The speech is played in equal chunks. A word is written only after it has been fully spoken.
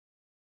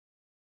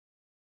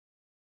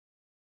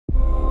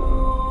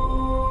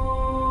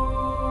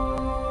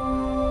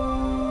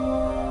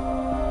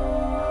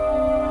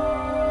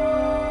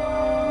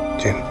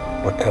Jin,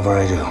 whatever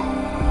I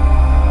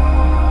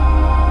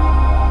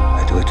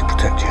do it to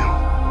protect you.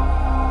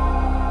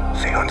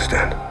 So you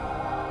understand?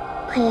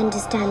 I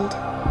understand.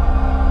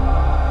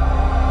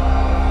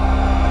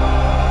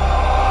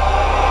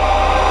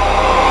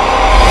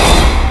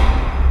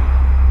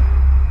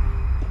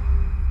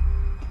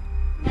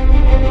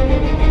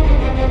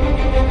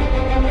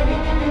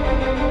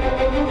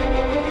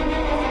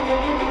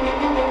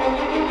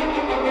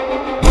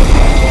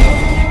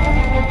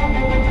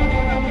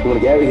 You want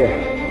to get out of here?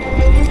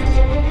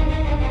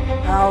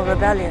 Our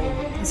rebellion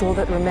is all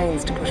that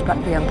remains to push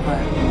back the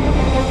Empire.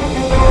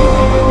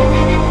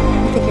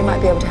 You think you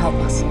might be able to help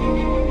us?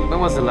 When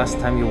was the last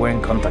time you were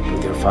in contact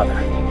with your father?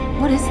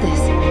 What is this?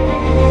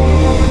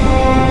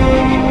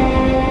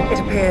 It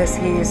appears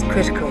he is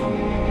critical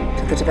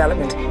to the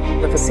development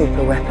of a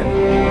super weapon.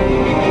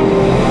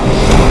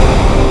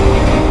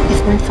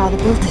 If my father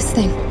built this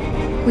thing,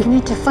 we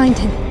need to find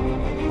him.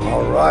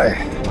 All right.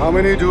 How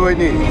many do I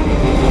need?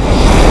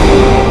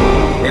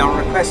 They are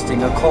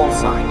requesting a call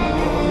sign.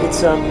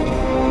 It's,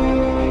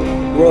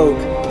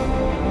 Rogue.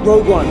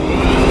 Rogue One.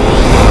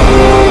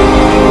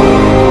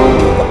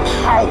 The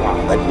power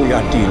that we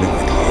are dealing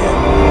with here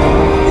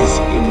is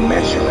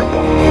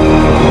immeasurable.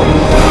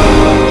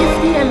 If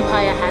the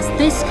Empire has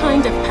this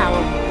kind of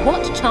power,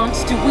 what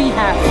chance do we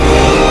have?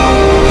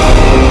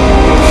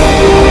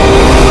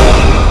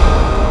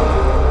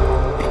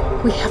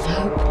 We have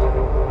hope.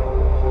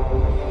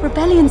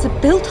 Rebellions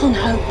are built on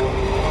hope.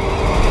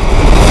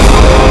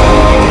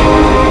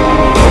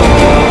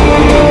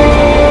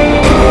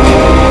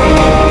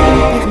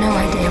 They've no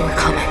idea we're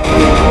coming.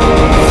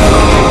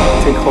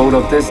 Take hold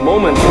of this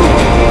moment. The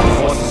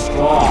force is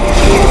strong.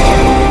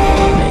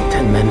 Make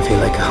 10 men feel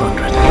like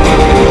 100.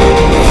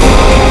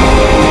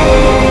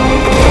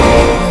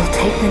 We'll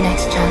take the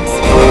next chance.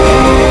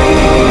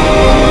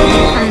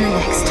 And the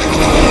next.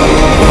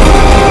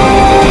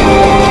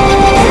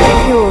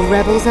 You're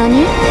rebels, aren't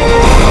you?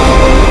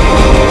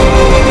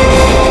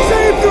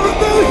 Save the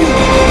rebellion!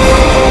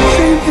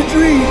 Save the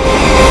dream!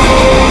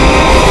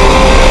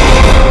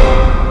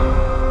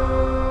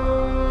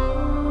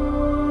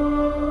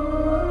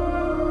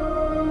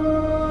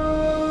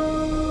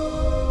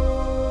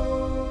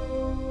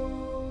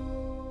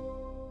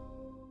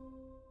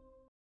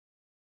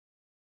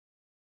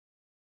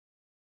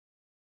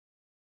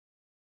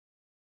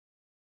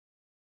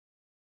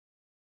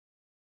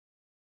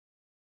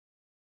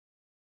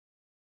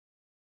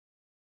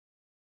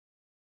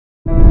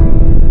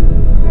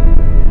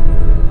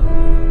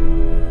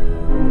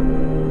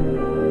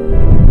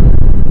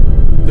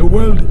 The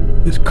world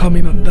is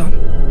coming undone.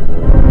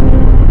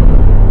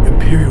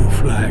 Imperial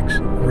flags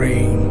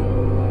reign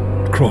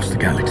across the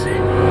galaxy.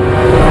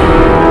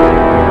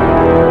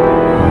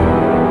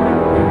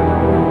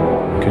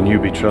 Can you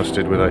be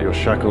trusted without your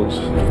shackles?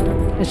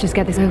 Let's just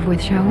get this over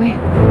with, shall we?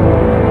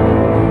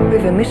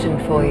 We've a mission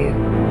for you.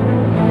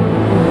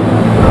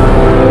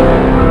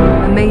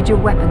 A major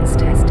weapons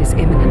test is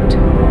imminent.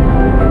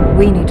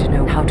 We need to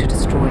know how to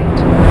destroy it.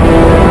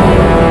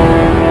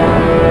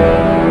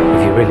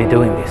 If you're really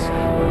doing this,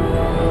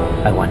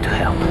 I want to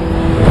help.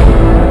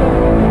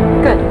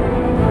 Good.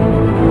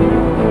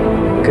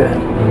 Good.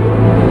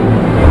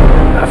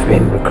 I've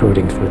been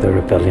recruiting for the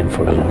rebellion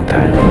for a long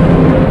time.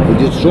 We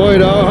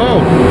destroyed our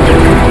home.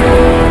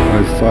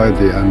 I fight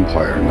the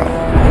Empire now.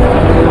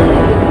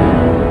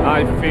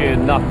 I fear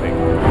nothing.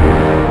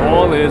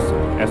 All is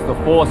as the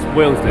Force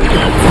wills it.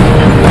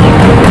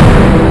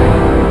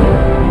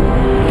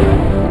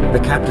 The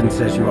captain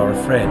says you are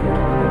a friend.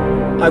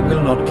 I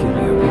will not kill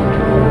you.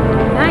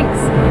 Thanks.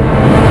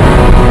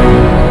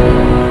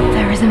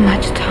 There isn't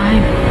much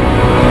time.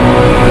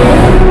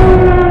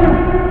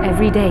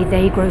 Every day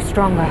they grow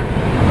stronger.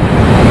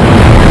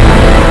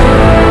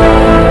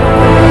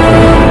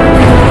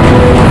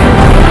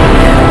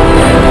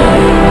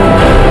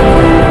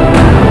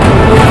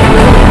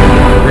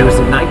 There is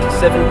a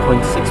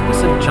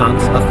 97.6%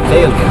 chance of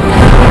failure.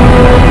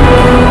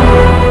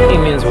 He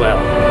means well.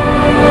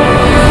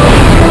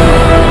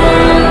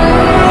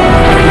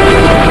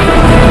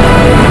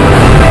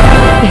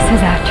 This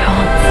is our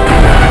chance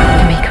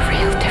to make a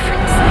real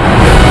difference.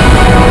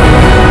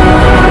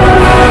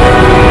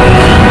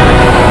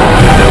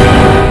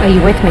 Are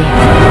you with me?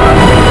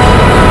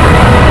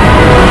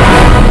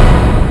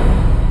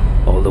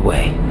 All the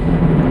way.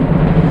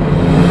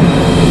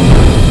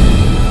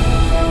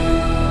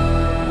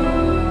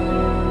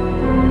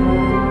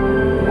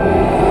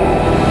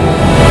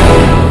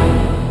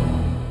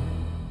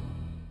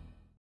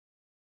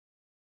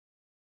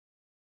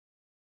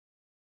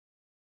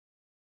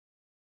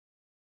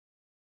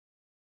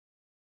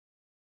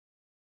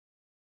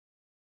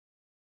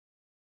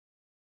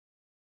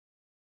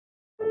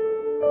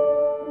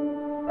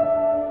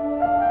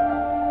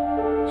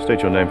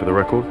 State your name for the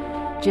record.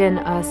 Jin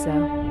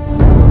Urso.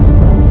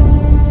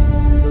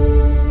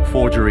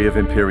 Forgery of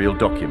imperial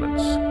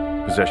documents,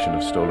 possession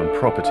of stolen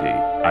property,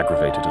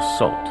 aggravated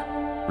assault,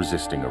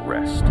 resisting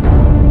arrest.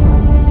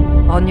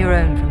 On your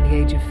own from the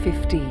age of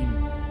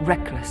 15,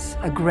 reckless,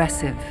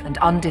 aggressive, and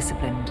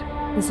undisciplined.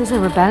 This is a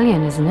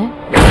rebellion, isn't it?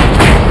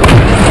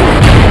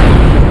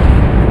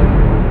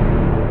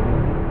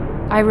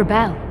 I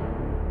rebel.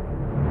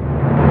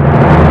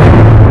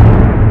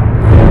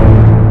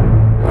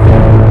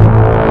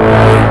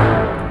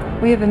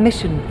 We have a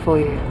mission for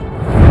you.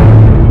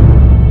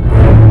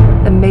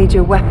 A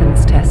major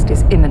weapons test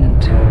is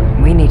imminent.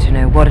 We need to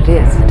know what it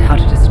is and how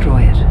to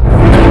destroy it.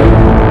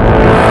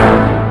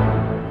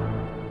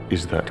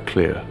 Is that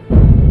clear?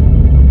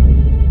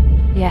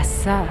 Yes,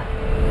 sir.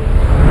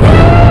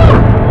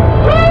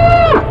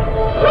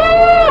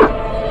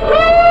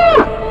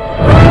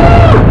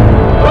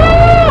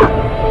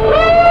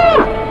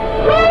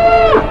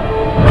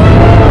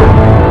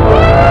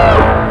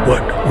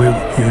 What will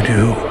you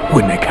do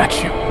when they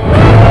catch you?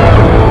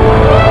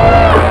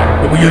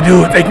 What will you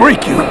do if they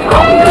break you?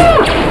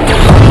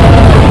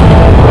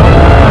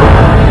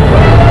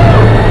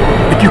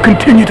 If you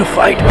continue to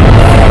fight?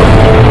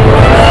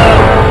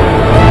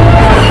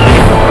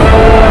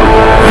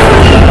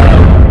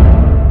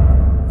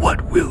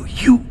 What will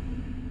you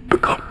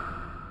become?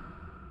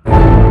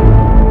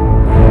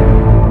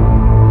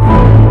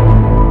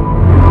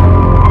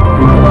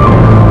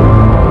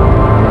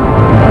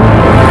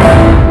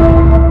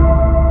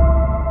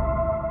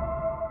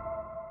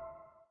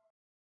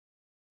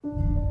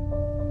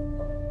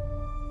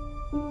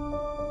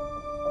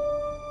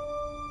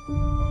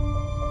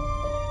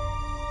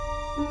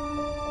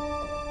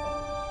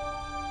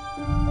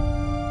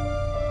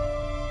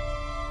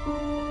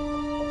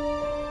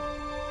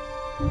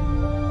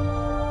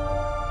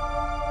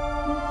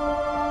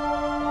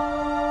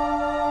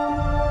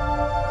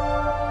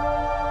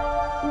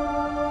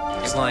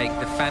 It's like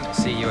the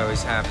fantasy you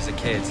always have as a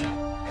kid.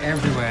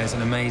 Everywhere is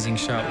an amazing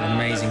shot, an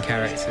amazing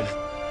character.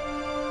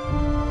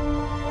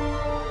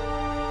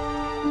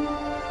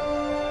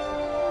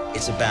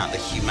 It's about the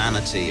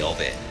humanity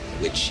of it,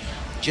 which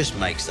just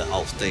makes the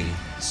whole thing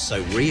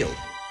so real.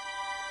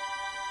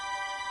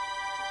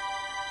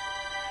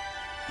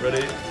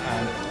 Ready,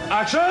 and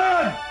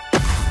action!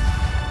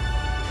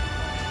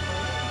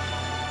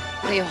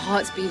 Your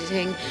heart's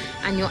beating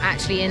and you're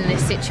actually in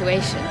this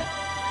situation.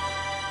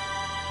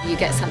 You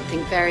get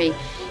something very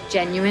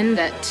genuine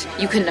that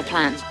you couldn't have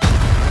planned.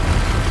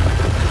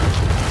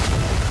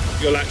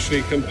 You'll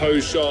actually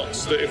compose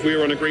shots that if we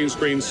were on a green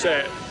screen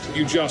set,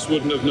 you just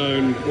wouldn't have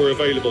known were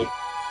available. The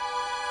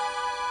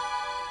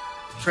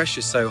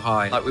pressure's so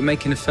high. Like, we're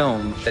making a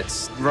film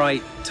that's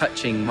right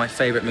touching my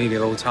favourite movie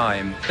of all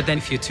time. But then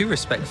if you're too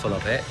respectful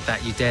of it,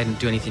 that you daren't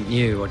do anything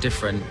new or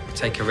different,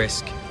 take a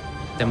risk,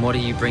 then what are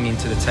you bringing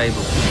to the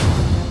table?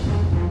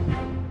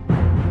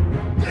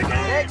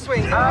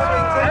 X-Wing!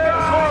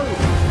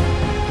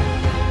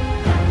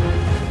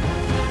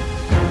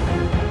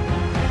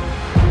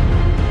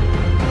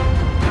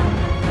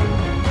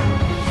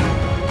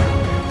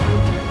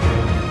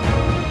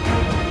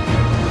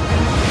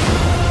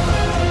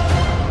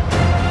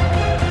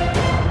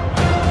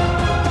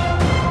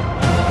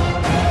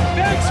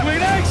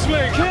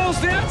 X-Wing! Kills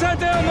the attack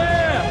down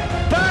there!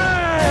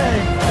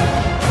 Bang!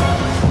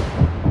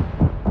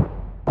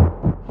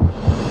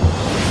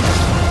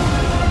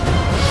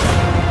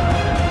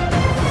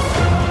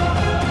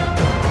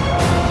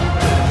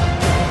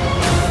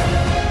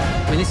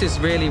 I mean, this is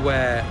really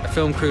where a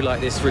film crew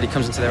like this really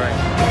comes into their own.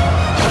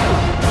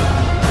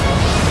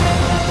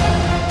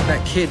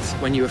 That kid,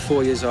 when you were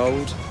 4 years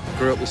old,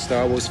 grew up with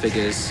Star Wars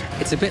figures.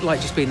 It's a bit like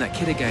just being that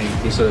kid again.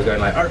 You're sort of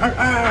going like, arr, arr,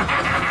 arr.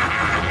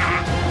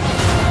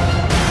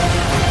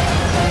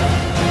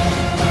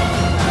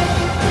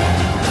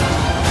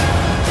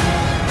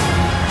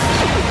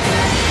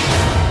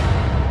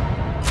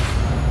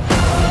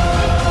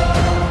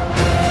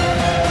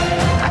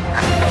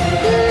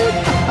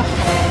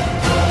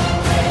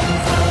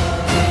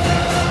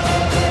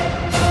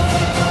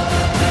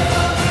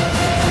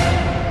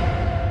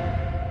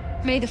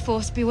 May the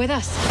Force be with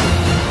us.